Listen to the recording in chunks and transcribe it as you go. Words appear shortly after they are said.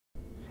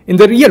In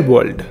the real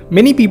world,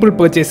 many people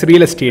purchase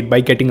real estate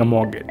by getting a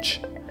mortgage.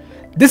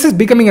 This is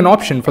becoming an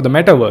option for the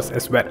Metaverse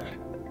as well.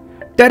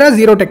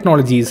 TerraZero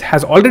Technologies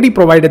has already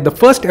provided the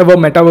first ever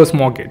Metaverse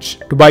mortgage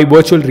to buy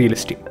virtual real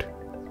estate.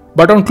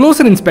 But on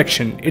closer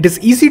inspection, it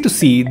is easy to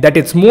see that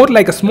it's more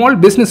like a small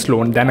business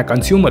loan than a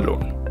consumer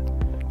loan.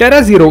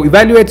 TerraZero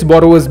evaluates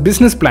borrowers'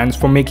 business plans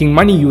for making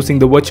money using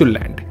the virtual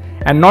land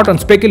and not on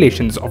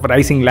speculations of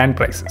rising land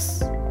prices.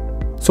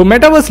 So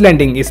Metaverse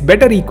lending is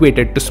better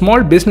equated to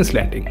small business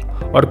lending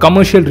or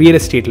commercial real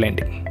estate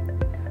lending.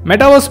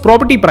 Metaverse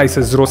property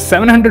prices rose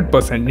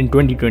 700% in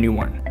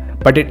 2021,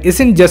 but it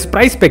isn't just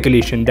price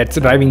speculation that's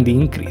driving the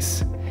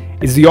increase.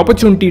 It's the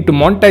opportunity to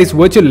monetize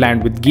virtual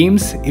land with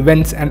games,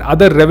 events, and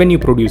other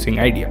revenue-producing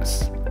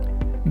ideas.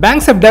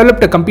 Banks have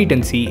developed a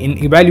competency in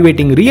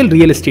evaluating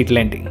real estate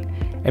lending,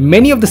 and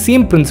many of the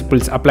same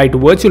principles apply to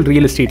virtual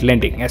real estate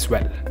lending as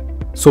well.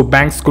 So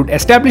banks could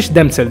establish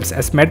themselves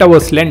as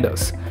Metaverse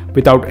lenders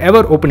without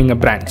ever opening a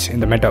branch in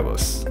the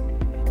Metaverse.